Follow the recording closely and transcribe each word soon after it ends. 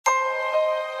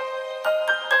Things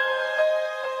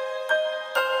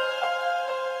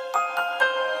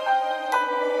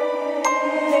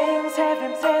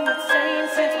haven't been the same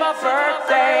since my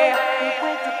birthday. We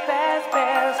went to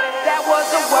Fazbear's, that was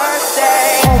the worst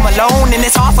day. Home alone in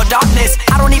this awful darkness.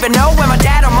 I don't even know where my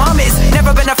dad or mom is.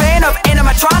 Never been a fan of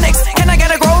animatronics. Can I get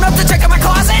a grown-up to check out my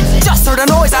closet? Just heard a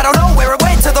noise, I don't know where it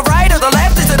went. To the right or the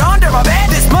left, is it under my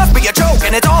bed? This must be a joke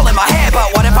and it's all in my head.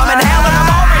 But what if I'm in hell and I'm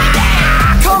already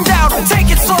dead? Calm down, take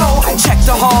it slow. Check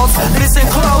the halls, listen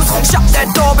close. Shut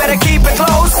that door, better keep it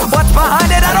closed. What's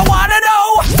behind it, I don't wanna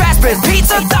know. Fast-paced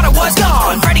pizza, thought it was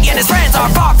gone. Freddy and his friends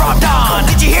are far from done.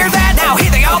 Did you hear that? Now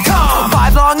here they all come.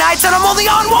 5 long nights and I'm only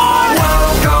on one.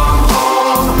 Welcome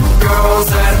home, girls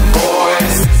and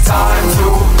boys. Time to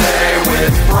play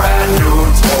with brand new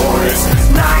toys.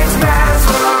 Nightmares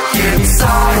lurk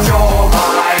inside your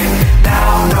mind.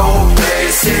 Now no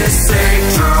place is safe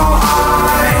to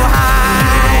hide.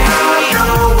 You have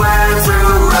nowhere to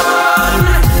run,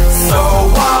 so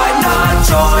why not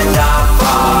join the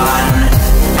fun?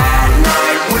 At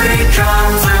night we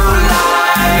come to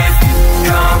life.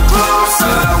 Come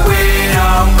closer, we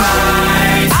don't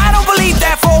bite. I don't believe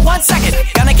that for 1 second.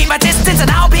 Gonna keep my distance and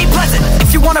I'll be pleasant.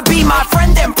 If you wanna be my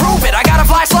friend, then prove it. I got a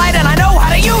flashlight and I know how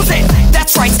to use it.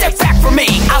 That's right, step back from me.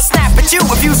 I'll snap at you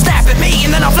if you snap at me,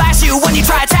 and then I'll flash you when you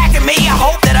try attacking me. I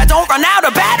hope that I don't run out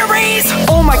of batteries.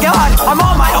 Oh my god, I'm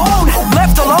on my own,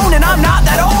 left alone and I'm not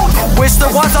that old. Wish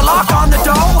there was a lock on the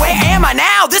door. Where am I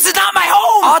now? This is not my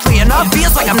home. Oddly enough,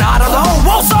 feels like I'm not alone.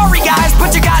 Well, sorry guys,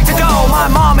 but you got to go. My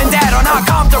mom and dad are not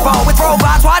comfortable with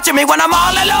robots watching me when I'm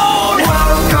all alone.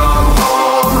 Welcome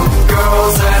home,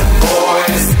 girls and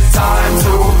boys. Time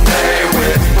to play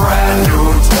with brand new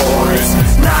toys.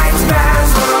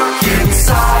 Nightmares lurk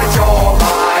inside your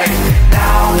mind.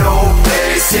 Now no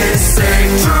place is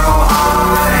safe to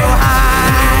hide.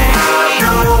 You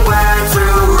have nowhere to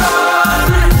run,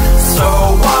 so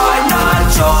why not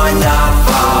join the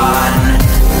fun?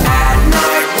 At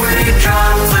night we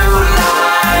come to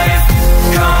life.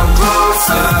 Come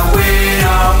closer, we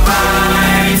don't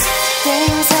bite.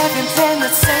 Things haven't been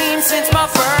the same since my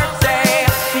birthday.